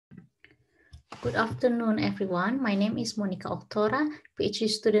Good afternoon, everyone. My name is Monica Octora, PhD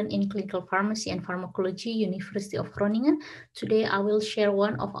student in Clinical Pharmacy and Pharmacology, University of Groningen. Today, I will share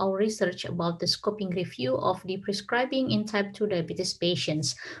one of our research about the scoping review of deprescribing in type 2 diabetes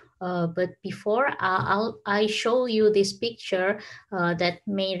patients. But before I show you this picture that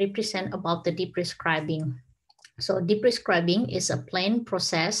may represent about the deprescribing. So deprescribing is a planned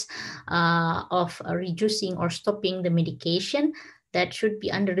process of reducing or stopping the medication that should be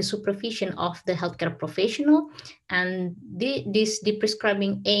under the supervision of the healthcare professional. And this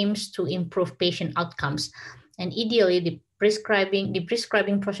deprescribing aims to improve patient outcomes. And ideally, the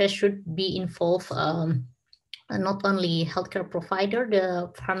prescribing process should be involve not only healthcare provider,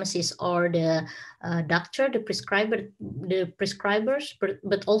 the pharmacist or the doctor, the prescribers,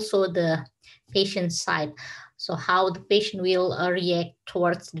 but also the patient side. So how the patient will react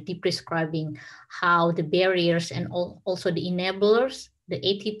towards the deprescribing, how the barriers and also the enablers, the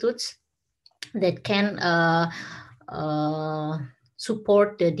attitudes that can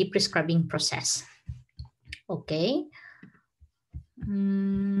support the deprescribing process. Okay.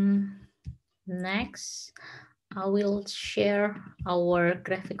 Next, I will share our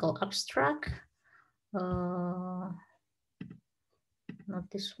graphical abstract. Not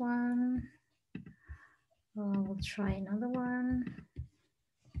this one. We'll try another one.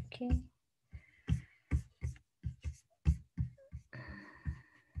 Okay.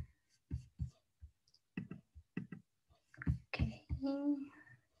 Okay.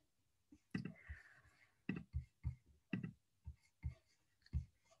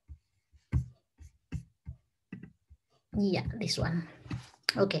 Yeah, this one.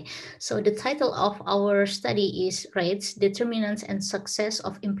 Okay, so the title of our study is Rates, Determinants and Success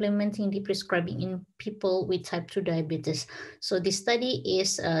of Implementing Deprescribing in People with Type 2 Diabetes. So this study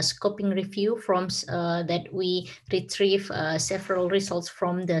is a scoping review from that we retrieve several results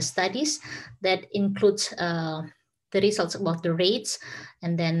from the studies that includes the results about the rates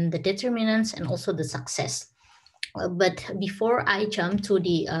and then the determinants and also the success. But before I jump to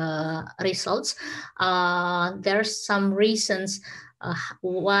the results, there's some reasons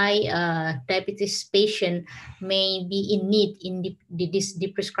why diabetes patient may be in need in this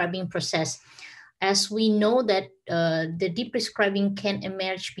deprescribing process. As we know that the deprescribing can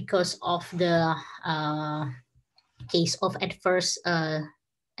emerge because of the case of adverse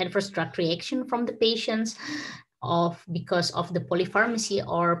drug reaction from the patients, because of the polypharmacy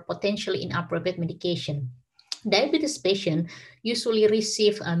or potentially inappropriate medication. Diabetes patients usually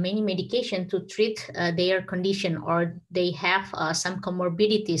receive many medication to treat their condition, or they have some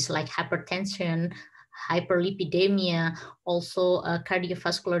comorbidities like hypertension, hyperlipidemia, also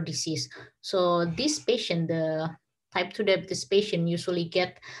cardiovascular disease. So this patient, the type 2 diabetes patient, usually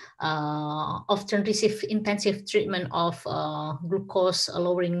get often receive intensive treatment of glucose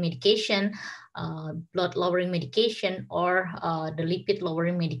lowering medication, blood lowering medication, or the lipid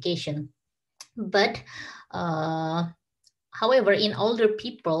lowering medication. But however, in older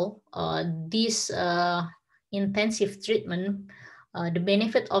people, this intensive treatment, the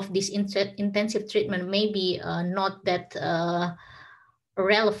benefit of this intensive treatment may be not that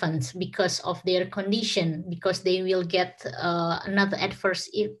relevant because of their condition, because they will get another adverse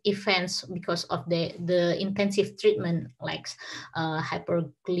events because of the intensive treatment, like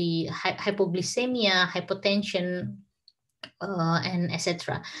hypoglycemia, hypotension, and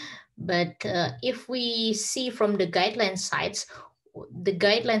etc. But if we see from the guideline sites, the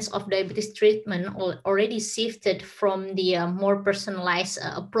guidelines of diabetes treatment already shifted from the more personalized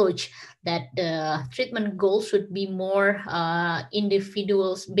approach, that the treatment goal should be more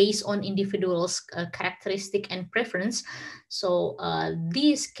individuals, based on individuals' characteristic and preference. So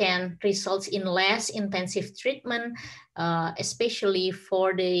this can result in less intensive treatment, especially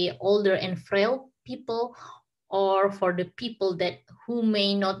for the older and frail people, or for the people that who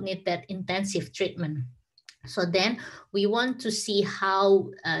may not need that intensive treatment. So then we want to see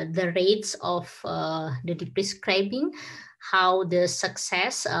how the rates of the deprescribing, how the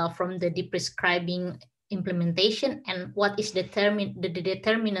success from the deprescribing implementation, and what is the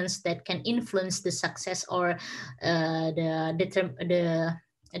determinants that can influence the success or the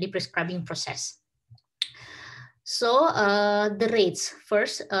deprescribing process. So the rates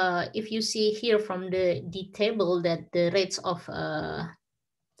first, if you see here from the table that the rates of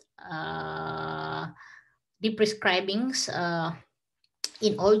deprescribings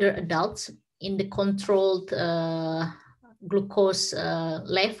in older adults in the controlled glucose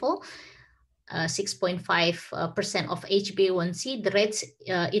level, 6.5% of HbA1c, the rates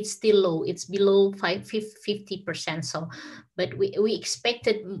it's still low. It's below 50%. So, but we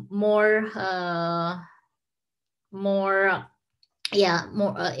expected more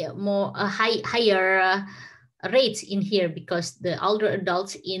higher rates in here, because the older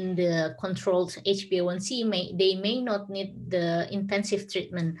adults in the controlled HbA1c may not need the intensive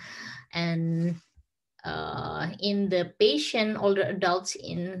treatment, and in the patient older adults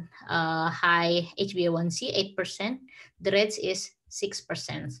in high HbA1c 8%, the rate is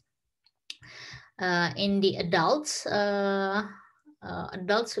 6%. In the adults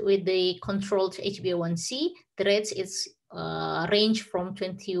with the controlled HbA1c, the rate is range from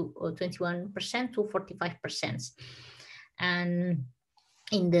 21% to 45%. And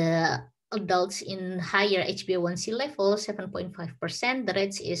in the adults in higher HbA1c level, 7.5%, the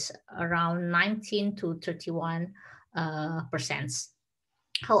rate is around 19 to 31%.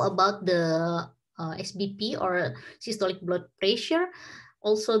 How about the SBP or systolic blood pressure?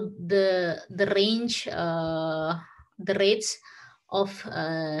 Also, the range, the rates of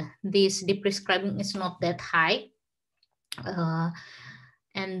this deprescribing is not that high.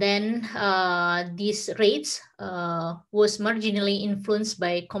 And then these rates was marginally influenced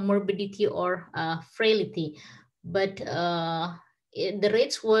by comorbidity or frailty, but the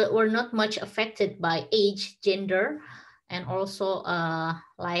rates were not much affected by age, gender, and also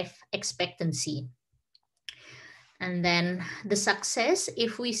life expectancy. And then the success,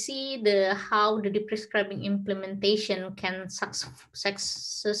 if we see how the deprescribing implementation can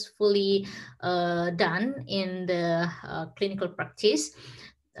successfully done in the clinical practice,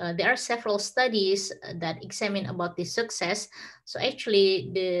 there are several studies that examine about the success. So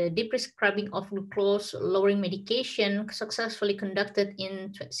actually, the deprescribing of glucose lowering medication successfully conducted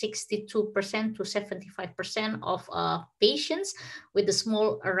in 62% to 75% of patients with the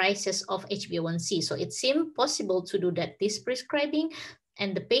small rises of HbA1c. So it seemed possible to do that deprescribing,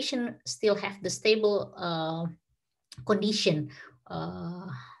 and the patient still have the stable condition.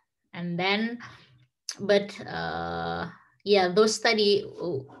 And then, but those study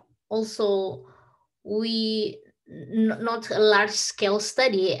also, not a large scale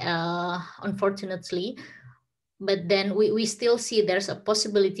study, unfortunately, but then we still see there's a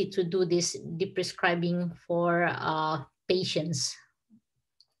possibility to do this deprescribing for patients.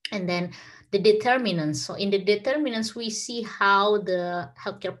 And then the determinants. So in the determinants, we see how the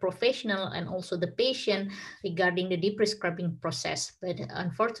healthcare professional and also the patient regarding the deprescribing process. But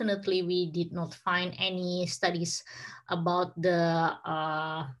unfortunately, we did not find any studies about the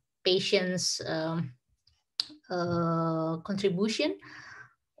patient's contribution,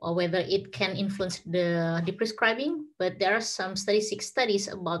 or whether it can influence the deprescribing. But there are some statistics studies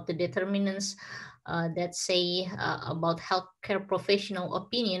about the determinants that say about healthcare professional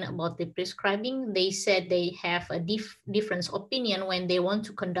opinion about the prescribing. They said they have a different opinion when they want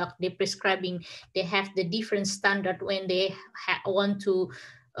to conduct the prescribing. They have the different standard when they want to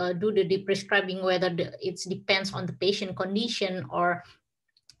do the deprescribing, whether it depends on the patient condition or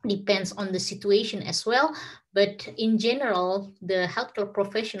depends on the situation as well. But in general, the healthcare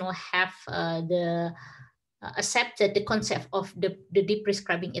professional have accepted the concept of the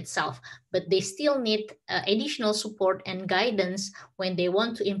deprescribing itself, but they still need additional support and guidance when they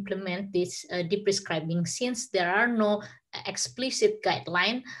want to implement this deprescribing, since there are no explicit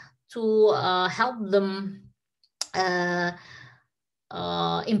guideline to help them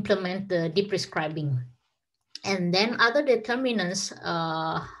implement the deprescribing. And then other determinants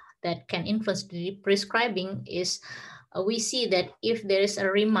that can influence the prescribing is we see that if there is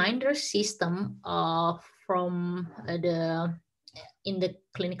a reminder system in the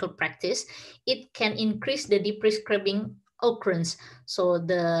clinical practice, it can increase the deprescribing occurrence. So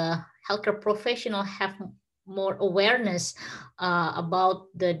the healthcare professional have more awareness about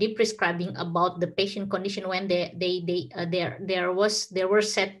the deprescribing, about the patient condition when there were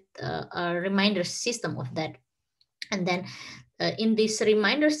set a reminder system of that. And then in this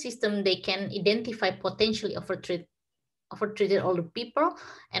reminder system, they can identify potentially overtreated older people,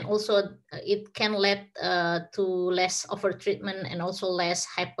 and also it can lead to less overtreatment and also less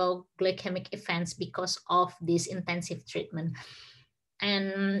hypoglycemic events because of this intensive treatment.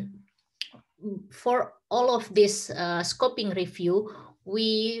 And for all of this scoping review,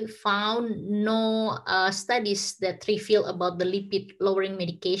 we found no studies that reveal about the lipid lowering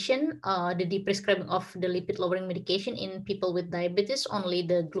medication, the deprescribing of the lipid lowering medication in people with diabetes, only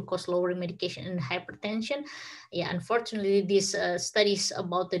the glucose lowering medication and hypertension. Yeah, unfortunately, these studies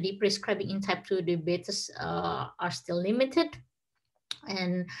about the deprescribing in type 2 diabetes are still limited.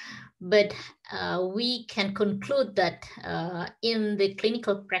 But we can conclude that in the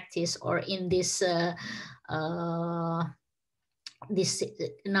clinical practice, or in this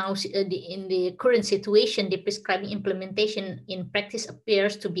in the current situation, the prescribing implementation in practice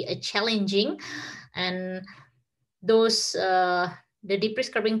appears to be a challenging. And those the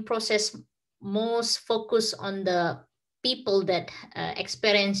deprescribing process most focus on the people that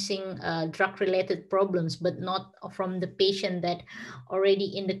experiencing drug related problems, but not from the patient that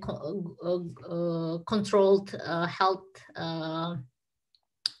already in the controlled health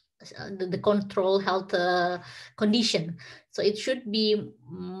the control health condition. So it should be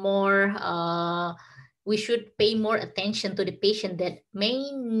more we should pay more attention to the patient that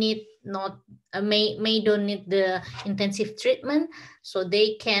may need not may don't need the intensive treatment, so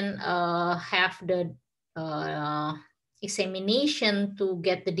they can have the uh, examination to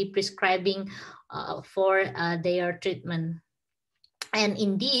get the deprescribing for their treatment. And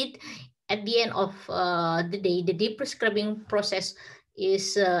indeed, at the end of the day, the deprescribing process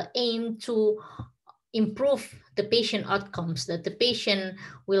is aimed to improve the patient outcomes, that the patient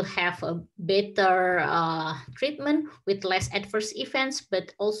will have a better treatment with less adverse events,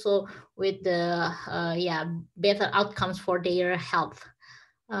 but also with the better outcomes for their health.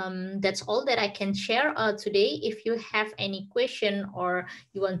 That's all that I can share today. If you have any question or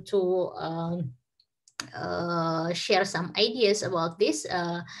you want to share some ideas about this,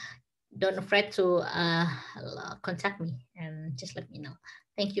 don't afraid to contact me and just let me know.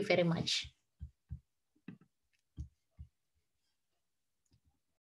 Thank you very much.